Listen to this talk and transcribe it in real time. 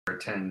a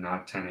 10,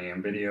 not 10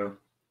 a.m. video.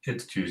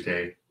 It's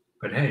Tuesday,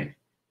 but hey,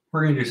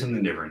 we're going to do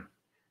something different.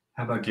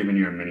 How about giving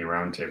you a mini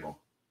roundtable?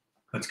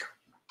 Let's go.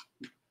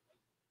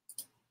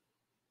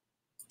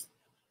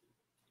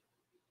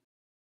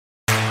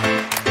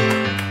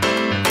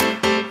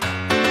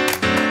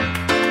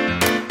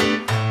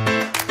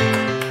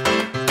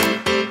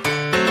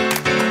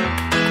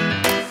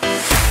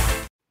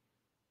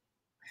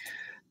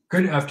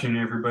 Good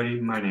afternoon, everybody.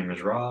 My name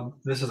is Rob.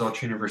 This is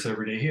Ultra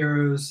Everyday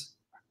Heroes.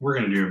 We're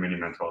going to do a mini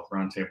mental health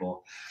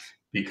roundtable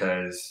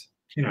because,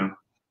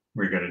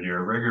 we're going to do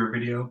a regular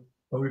video,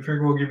 but we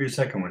figure we'll give you a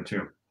second one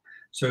too.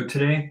 So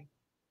today,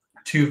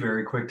 two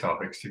very quick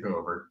topics to go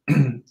over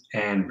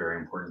and very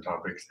important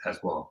topics as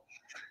well.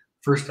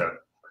 First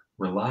up,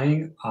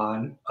 relying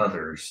on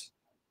others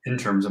in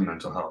terms of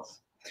mental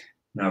health.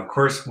 Now, of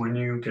course, when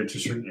you get to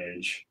a certain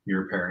age,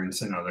 your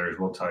parents and others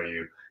will tell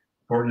you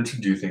important to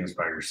do things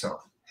by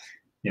yourself.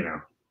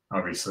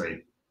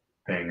 Obviously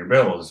paying your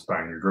bills,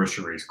 buying your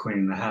groceries,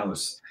 cleaning the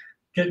house,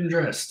 getting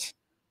dressed.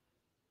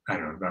 I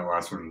know that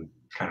last one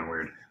kind of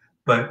weird,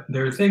 but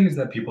there are things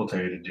that people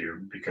tell you to do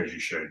because you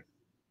should.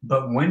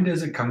 But when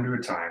does it come to a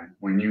time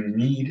when you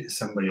need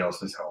somebody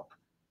else's help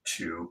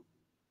to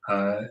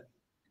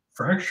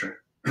for extra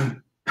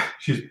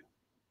excuse me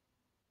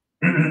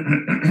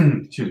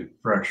excuse me,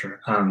 for extra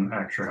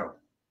help?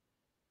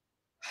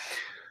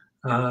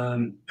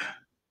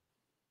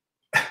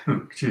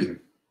 Excuse me.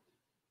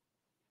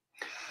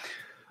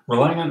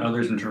 Relying on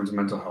others in terms of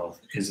mental health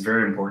is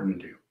very important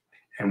to do.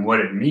 And what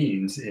it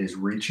means is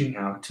reaching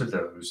out to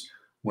those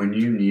when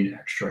you need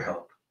extra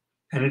help.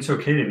 And it's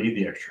okay to need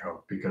the extra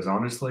help because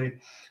honestly,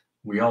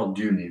 we all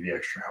do need the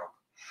extra help.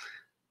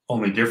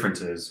 Only difference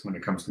is when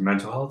it comes to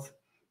mental health,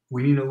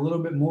 we need a little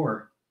bit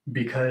more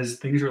because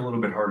things are a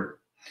little bit harder.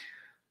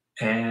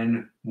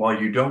 And while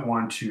you don't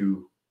want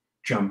to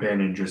jump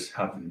in and just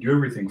have them do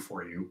everything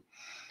for you,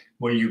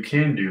 what you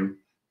can do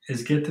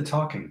is get to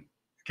talking,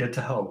 get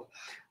to help.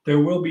 There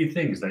will be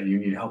things that you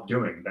need help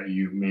doing that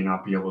you may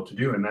not be able to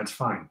do, and that's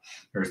fine.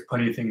 There's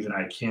plenty of things that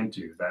I can't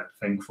do that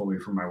thankfully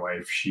for my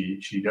wife, she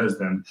does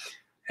them.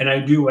 And I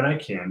do what I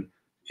can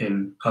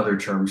in other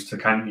terms to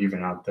kind of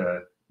even out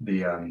the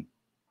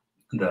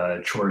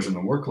chores and the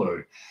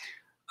workload.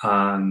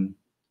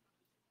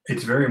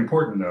 It's very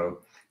important though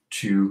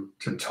to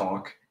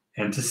talk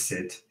and to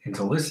sit and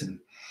to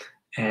listen.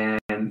 And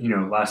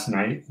last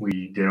night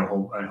we did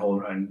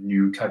a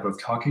new type of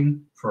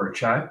talking for a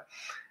chat,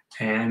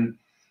 and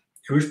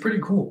it was pretty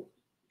cool.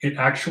 It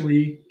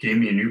actually gave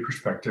me a new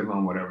perspective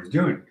on what I was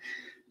doing.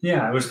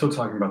 Yeah, I was still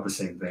talking about the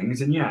same things,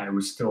 and yeah, I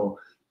was still,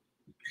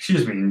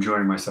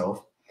 enjoying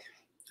myself,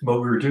 but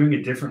we were doing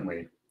it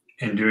differently,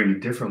 and doing it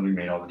differently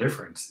made all the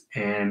difference.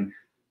 And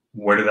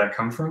where did that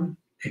come from?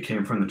 It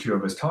came from the two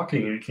of us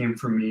talking, and it came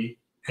from me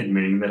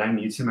admitting that I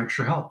need some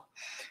extra help.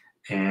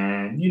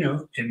 And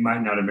it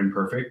might not have been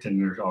perfect, and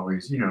there's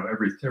always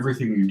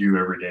everything you do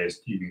every day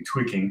is you need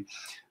tweaking.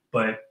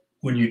 But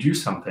when you do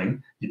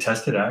something, you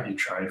test it out, you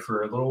try it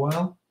for a little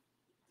while.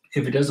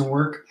 If it doesn't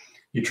work,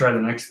 you try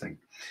the next thing.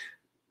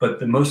 But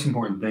the most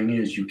important thing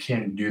is you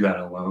can't do that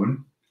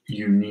alone.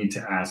 You need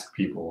to ask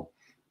people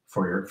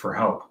for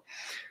help.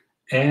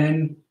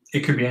 And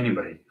it could be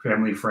anybody,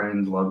 family,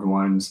 friends, loved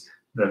ones,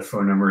 the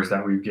phone numbers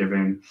that we've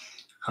given,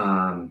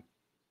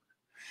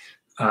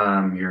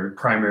 your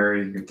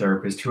primary, your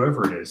therapist,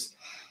 whoever it is.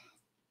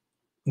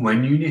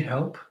 When you need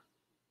help,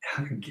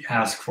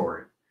 ask for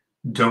it.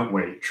 Don't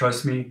wait.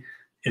 Trust me,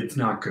 it's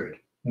not good.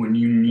 When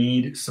you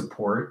need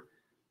support,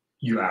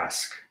 you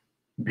ask,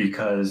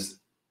 because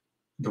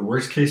the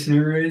worst case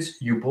scenario is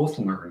you both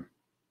learn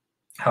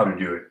how to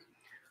do it.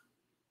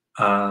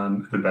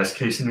 The best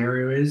case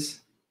scenario is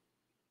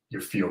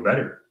you feel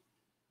better.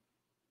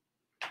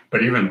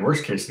 But even the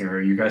worst case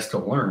scenario, you guys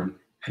still learn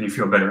and you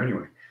feel better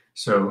anyway.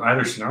 So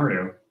either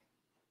scenario,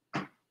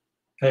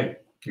 hey,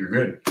 you're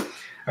good. All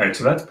right,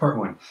 so that's part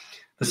one.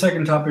 The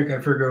second topic I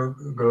figure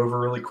go over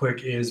really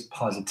quick is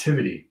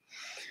positivity.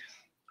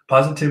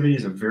 Positivity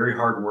is a very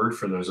hard word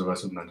for those of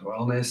us with mental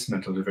illness,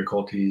 mental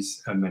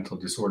difficulties, and mental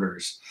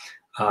disorders.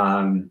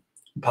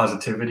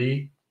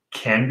 Positivity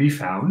can be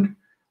found,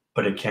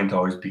 but it can't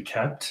always be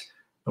kept.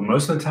 But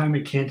most of the time,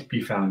 it can't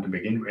be found to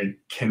begin with. It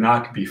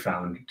cannot be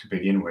found to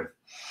begin with.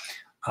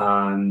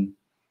 I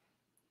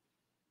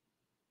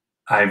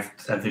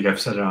think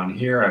I've said it on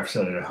here. I've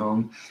said it at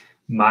home.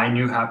 My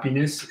new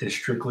happiness is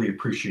strictly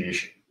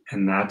appreciation.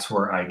 And that's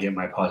where I get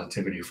my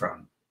positivity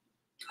from.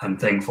 I'm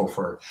thankful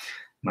for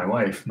my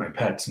wife, my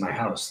pets, my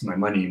house, my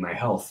money, my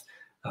health,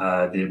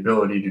 the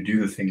ability to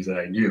do the things that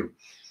I do.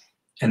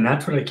 And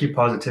that's what I keep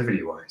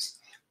positivity-wise.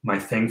 My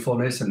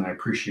thankfulness and my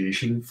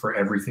appreciation for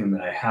everything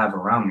that I have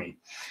around me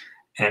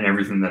and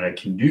everything that I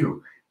can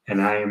do. And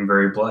I am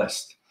very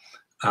blessed.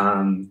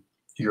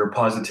 Your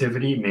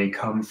positivity may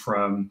come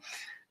from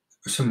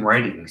some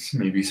writings,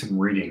 maybe some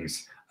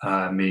readings.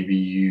 Maybe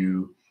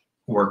you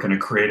work in a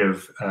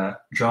creative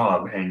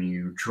job and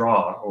you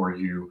draw or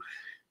you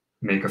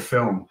make a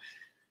film.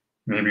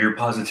 Maybe your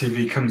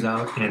positivity comes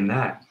out in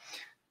that.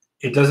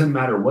 It doesn't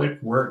matter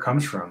where it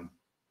comes from.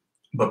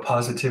 But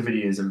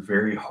positivity is a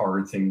very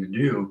hard thing to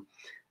do.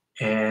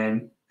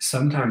 And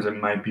sometimes it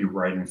might be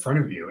right in front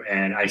of you.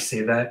 And I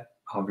say that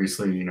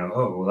obviously,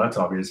 oh, well, that's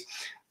obvious.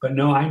 But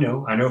no, I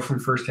know from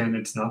firsthand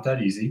it's not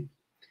that easy.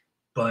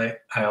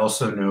 But I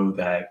also know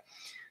that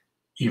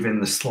even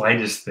the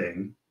slightest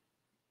thing,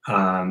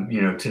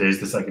 today's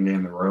the second day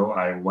in a row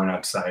I went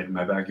outside in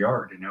my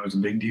backyard, and that was a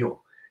big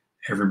deal.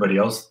 Everybody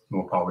else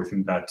will probably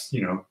think that's,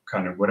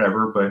 kind of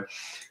whatever, but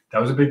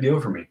that was a big deal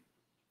for me.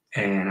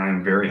 And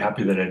I'm very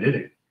happy that I did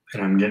it.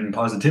 And I'm getting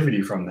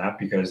positivity from that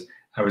because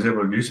I was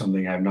able to do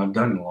something I have not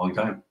done in a long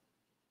time.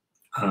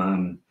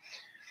 Um,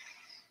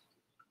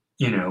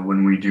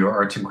 when we do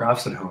arts and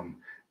crafts at home,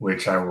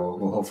 which I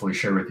will hopefully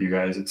share with you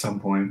guys at some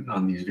point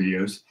on these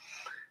videos,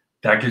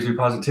 that gives me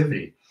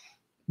positivity.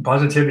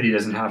 Positivity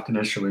doesn't have to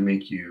necessarily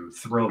make you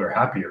thrilled or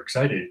happy or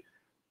excited,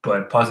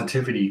 but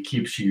positivity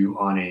keeps you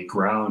on a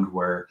ground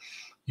where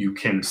you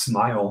can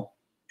smile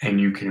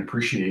and you can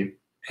appreciate,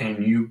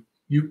 and you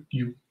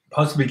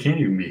possibly can't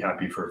even be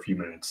happy for a few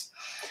minutes.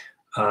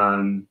 But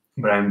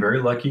I'm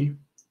very lucky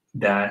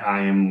that I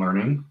am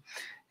learning,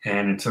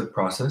 and it's a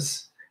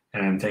process,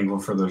 and I'm thankful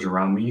for those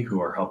around me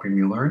who are helping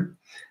me learn.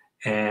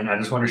 And I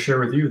just want to share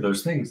with you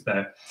those things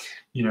that,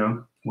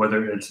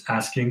 whether it's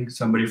asking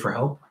somebody for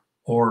help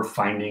or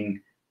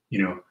finding,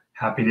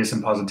 happiness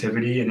and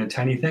positivity in a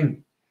tiny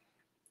thing,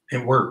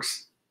 it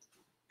works.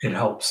 It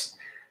helps.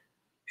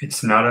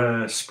 It's not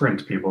a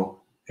sprint, people.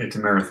 It's a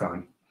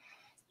marathon.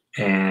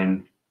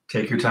 And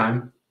take your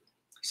time,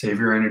 save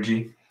your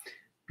energy,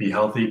 be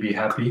healthy, be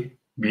happy,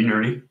 be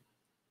nerdy.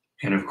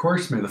 And of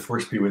course, may the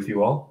force be with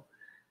you all.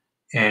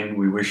 And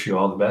we wish you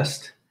all the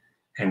best.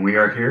 And we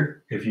are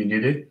here if you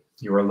need it.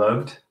 You are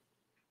loved.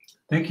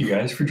 Thank you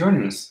guys for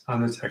joining us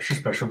on this extra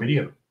special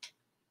video.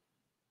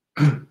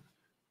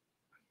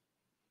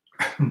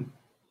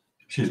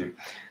 Excuse me.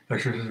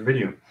 Extra special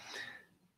video.